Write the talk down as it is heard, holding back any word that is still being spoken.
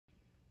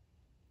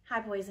Hi,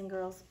 boys and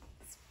girls.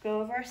 Let's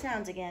go over our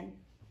sounds again.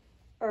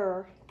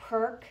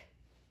 Perk,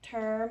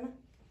 term,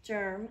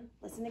 germ.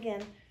 Listen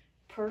again.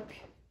 Perk,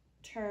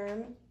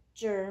 term,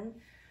 germ.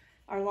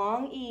 Our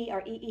long E,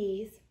 our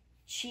EEs.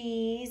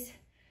 Cheese,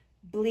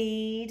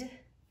 bleed,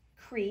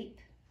 creep.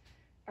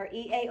 Our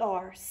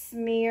EAR,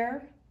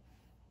 smear,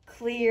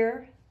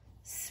 clear,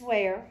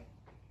 swear.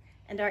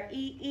 And our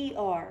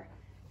EER,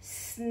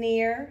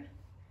 sneer,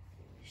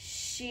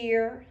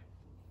 sheer,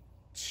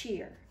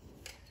 cheer.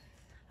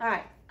 All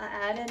right, I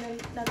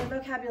added another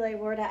vocabulary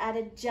word. I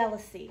added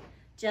jealousy.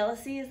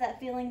 Jealousy is that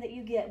feeling that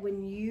you get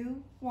when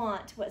you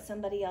want what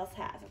somebody else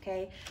has,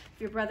 okay?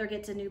 If your brother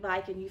gets a new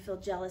bike and you feel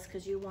jealous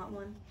because you want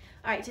one.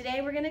 All right,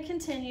 today we're going to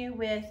continue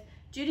with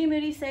Judy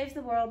Moody Saves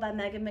the World by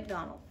Megan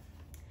McDonald.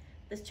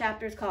 This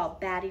chapter is called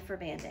Batty for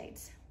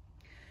Band-Aids.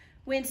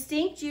 When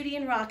Stink, Judy,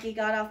 and Rocky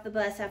got off the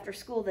bus after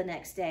school the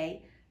next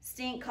day,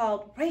 Stink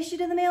called, "Race you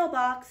to the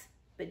mailbox,"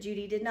 but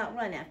Judy did not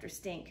run after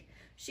Stink.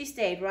 She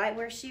stayed right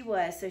where she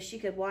was so she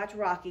could watch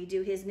Rocky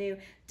do his new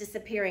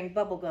disappearing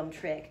bubblegum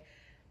trick.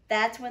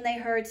 That's when they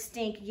heard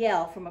Stink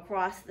yell from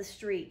across the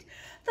street,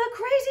 "The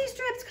Crazy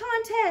Strips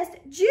contest!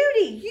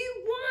 Judy,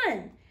 you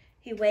won!"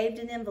 He waved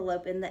an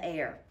envelope in the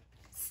air.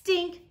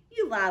 "Stink,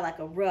 you lie like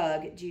a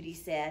rug," Judy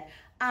said.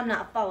 "I'm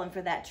not falling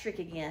for that trick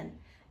again.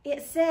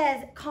 It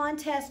says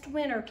contest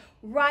winner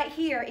right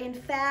here in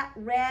fat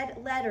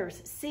red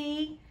letters.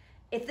 See?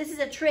 If this is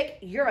a trick,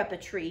 you're up a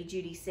tree,"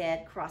 Judy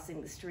said,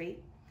 crossing the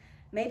street.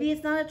 "Maybe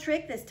it's not a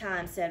trick this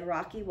time," said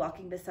Rocky,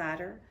 walking beside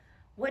her.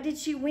 "What did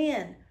she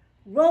win?"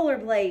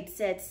 "Rollerblades,"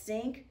 said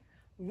Stink.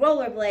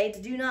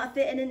 "Rollerblades do not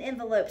fit in an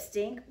envelope,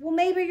 Stink." "Well,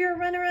 maybe you're a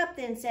runner-up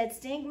then," said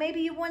Stink.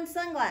 "Maybe you won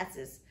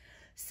sunglasses."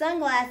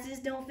 "Sunglasses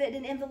don't fit in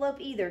an envelope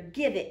either.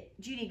 Give it."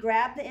 Judy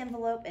grabbed the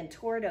envelope and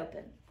tore it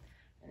open.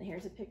 And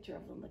here's a picture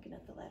of them looking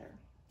at the letter.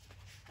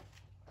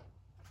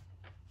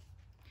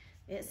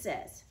 It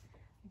says,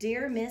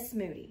 "Dear Miss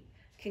Moody,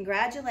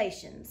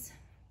 congratulations.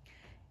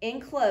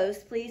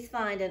 Enclosed, please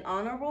find an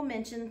honorable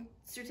mention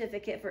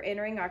certificate for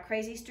entering our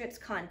Crazy Strips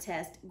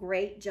contest.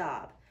 Great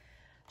job."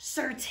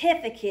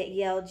 "Certificate,"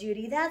 yelled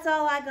Judy. "That's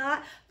all I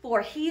got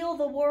for Heal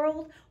the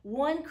World?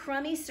 One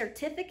crummy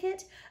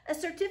certificate? A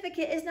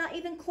certificate is not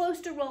even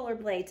close to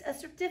rollerblades. A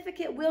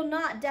certificate will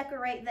not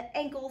decorate the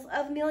ankles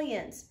of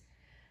millions."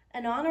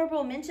 "An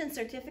honorable mention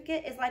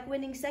certificate is like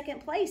winning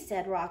second place,"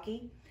 said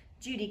Rocky.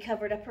 Judy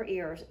covered up her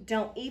ears.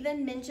 "Don't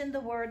even mention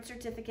the word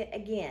certificate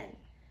again."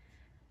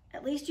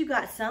 "At least you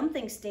got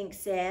something," Stink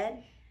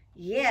said.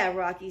 "Yeah,"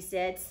 Rocky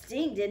said.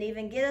 "Stink didn't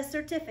even get a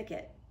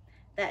certificate."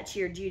 That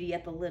cheered Judy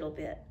up a little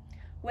bit.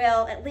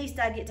 "Well, at least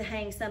I get to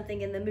hang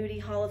something in the Moody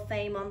Hall of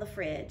Fame on the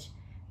fridge."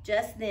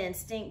 Just then,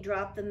 Stink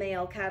dropped the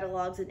mail,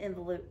 catalogs, and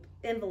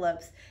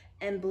envelopes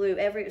and blew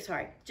every,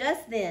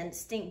 just then,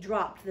 Stink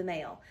dropped the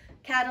mail.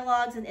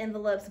 Catalogs and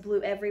envelopes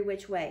blew every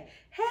which way.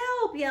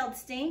 "Help!" yelled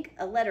Stink.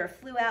 A letter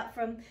flew out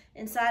from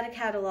inside a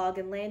catalog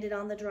and landed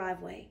on the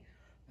driveway.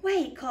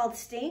 "Wait," called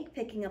Stink,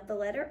 picking up the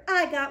letter.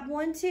 "I got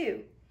one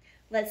too."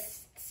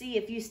 "Let's see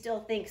if you still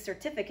think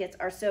certificates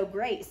are so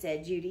great,"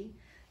 said Judy.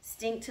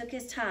 Stink took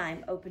his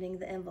time opening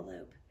the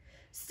envelope.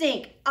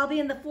 "Stink, I'll be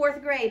in the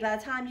 4th grade by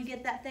the time you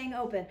get that thing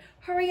open.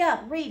 Hurry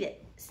up, read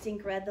it."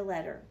 Stink read the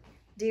letter.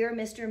 "Dear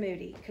Mr.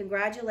 Moody,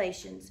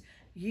 congratulations.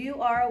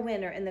 You are a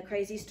winner in the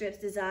Crazy Strips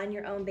Design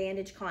Your Own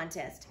Bandage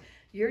contest.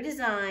 Your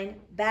design,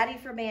 Batty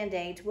for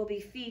Band-Aids, will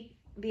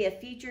be a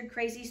featured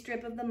Crazy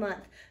Strip of the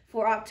Month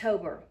for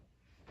October."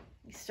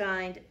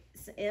 Signed,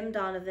 M.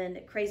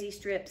 Donovan, Crazy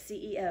Strip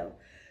CEO.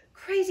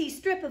 "Crazy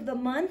Strip of the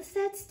Month,"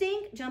 said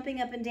Stink,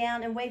 jumping up and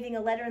down and waving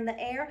a letter in the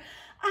air.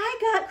 "I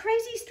got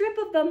Crazy Strip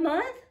of the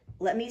Month?"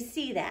 "Let me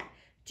see that."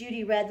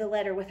 Judy read the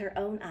letter with her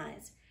own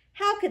eyes.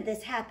 How could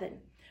this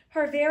happen?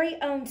 Her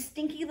very own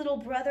stinky little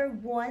brother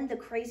won the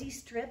Crazy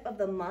Strip of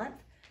the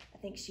Month? I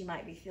think she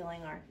might be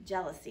feeling our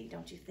jealousy,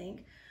 don't you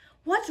think?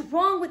 "What's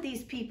wrong with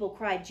these people?"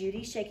 cried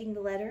Judy, shaking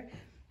the letter.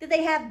 "Did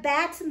they have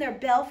bats in their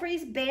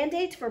belfries,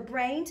 Band-Aids for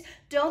brains?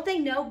 Don't they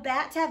know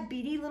bats have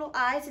beady little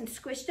eyes and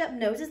squished up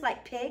noses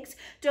like pigs?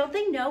 Don't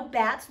they know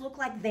bats look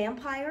like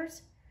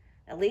vampires?"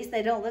 "At least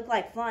they don't look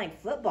like flying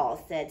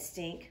footballs," said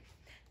Stink.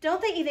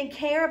 "Don't they even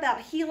care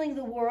about healing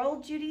the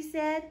world?" Judy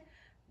said.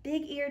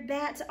 "Big-eared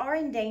bats are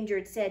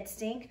endangered," said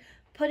Stink.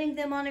 "Putting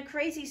them on a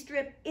Crazy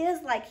Strip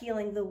is like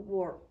healing the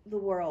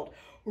world."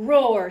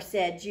 "Roar,"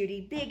 said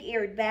Judy.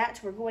 "Big-eared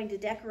bats were going to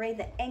decorate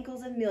the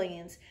ankles of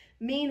millions.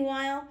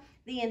 Meanwhile,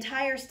 the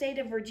entire state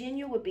of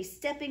Virginia would be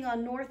stepping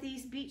on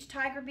Northeast Beach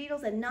tiger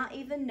beetles and not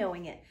even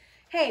knowing it."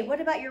 "Hey,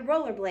 what about your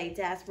rollerblades?"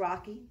 asked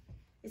Rocky.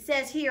 "It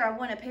says here I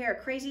won a pair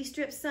of Crazy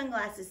Strip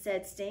sunglasses,"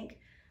 said Stink.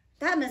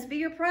 "That must be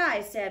your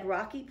prize," said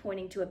Rocky,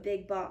 pointing to a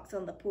big box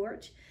on the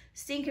porch.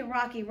 Stink and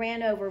Rocky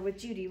ran over with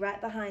Judy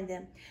right behind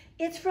them.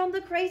 "It's from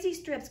the Crazy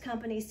Strips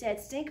company," said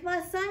Stink.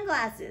 "My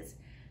sunglasses."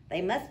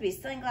 "They must be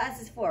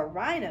sunglasses for a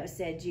rhino,"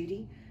 said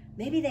Judy.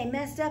 "Maybe they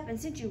messed up and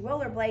sent you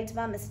rollerblades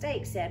by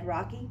mistake," said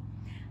Rocky.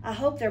 "I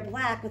hope they're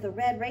black with a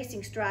red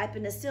racing stripe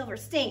and a silver."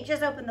 "Stink,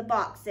 just open the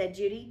box," said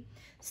Judy.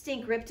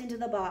 Stink ripped into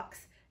the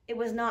box. It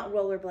was not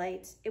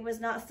rollerblades. It was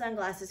not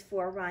sunglasses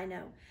for a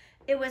rhino.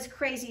 It was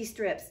crazy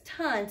strips,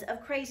 tons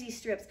of crazy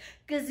strips,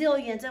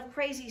 gazillions of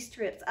crazy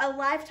strips, a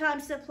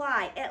lifetime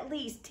supply, at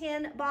least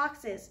 10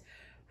 boxes.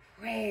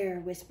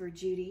 Rare, whispered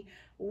Judy.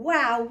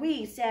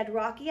 Wowee, said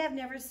Rocky. I've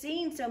never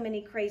seen so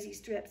many crazy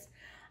strips.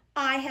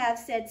 I have,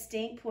 said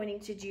Stink, pointing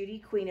to Judy,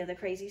 queen of the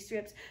crazy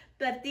strips,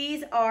 but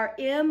these are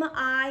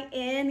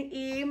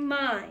M-I-N-E,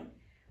 mine.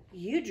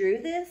 You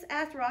drew this?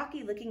 Asked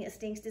Rocky, looking at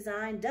Stink's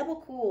design.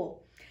 Double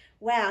cool.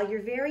 Wow,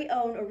 your very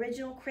own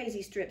original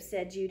crazy strips,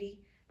 said Judy.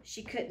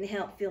 She couldn't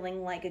help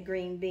feeling like a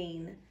green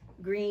bean,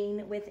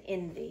 green with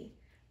envy.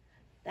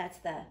 That's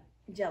the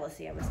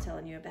jealousy I was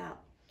telling you about.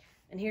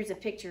 And here's a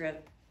picture of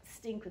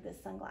Stink with his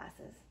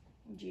sunglasses.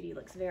 Judy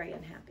looks very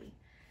unhappy.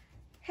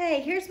 Hey,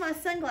 here's my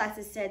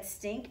sunglasses, said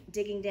Stink,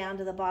 digging down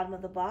to the bottom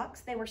of the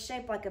box. They were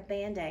shaped like a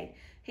Band-Aid.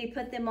 He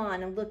put them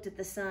on and looked at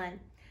the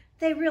sun.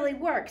 They really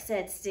work,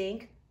 said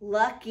Stink.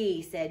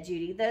 Lucky, said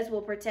Judy. Those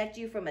will protect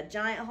you from a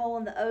giant hole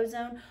in the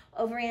ozone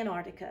over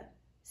Antarctica.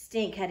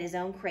 Stink had his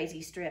own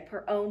crazy strip.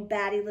 Her own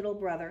batty little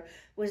brother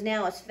was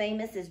now as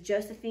famous as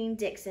Josephine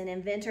Dixon,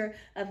 inventor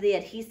of the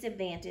adhesive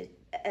bandage.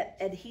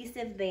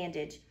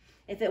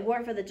 If it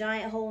weren't for the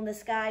giant hole in the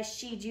sky,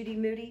 she, Judy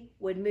Moody,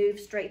 would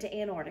move straight to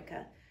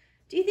Antarctica.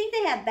 Do you think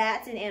they have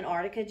bats in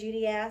Antarctica?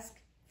 Judy asked.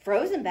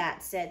 Frozen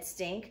bats, said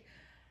Stink.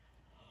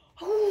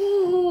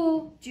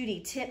 Ooh.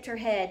 Judy tipped her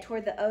head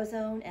toward the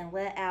ozone and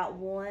let out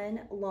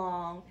one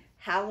long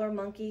howler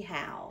monkey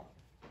howl.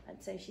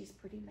 I'd say she's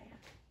pretty mad.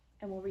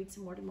 And we'll read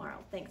some more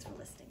tomorrow. Thanks for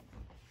listening.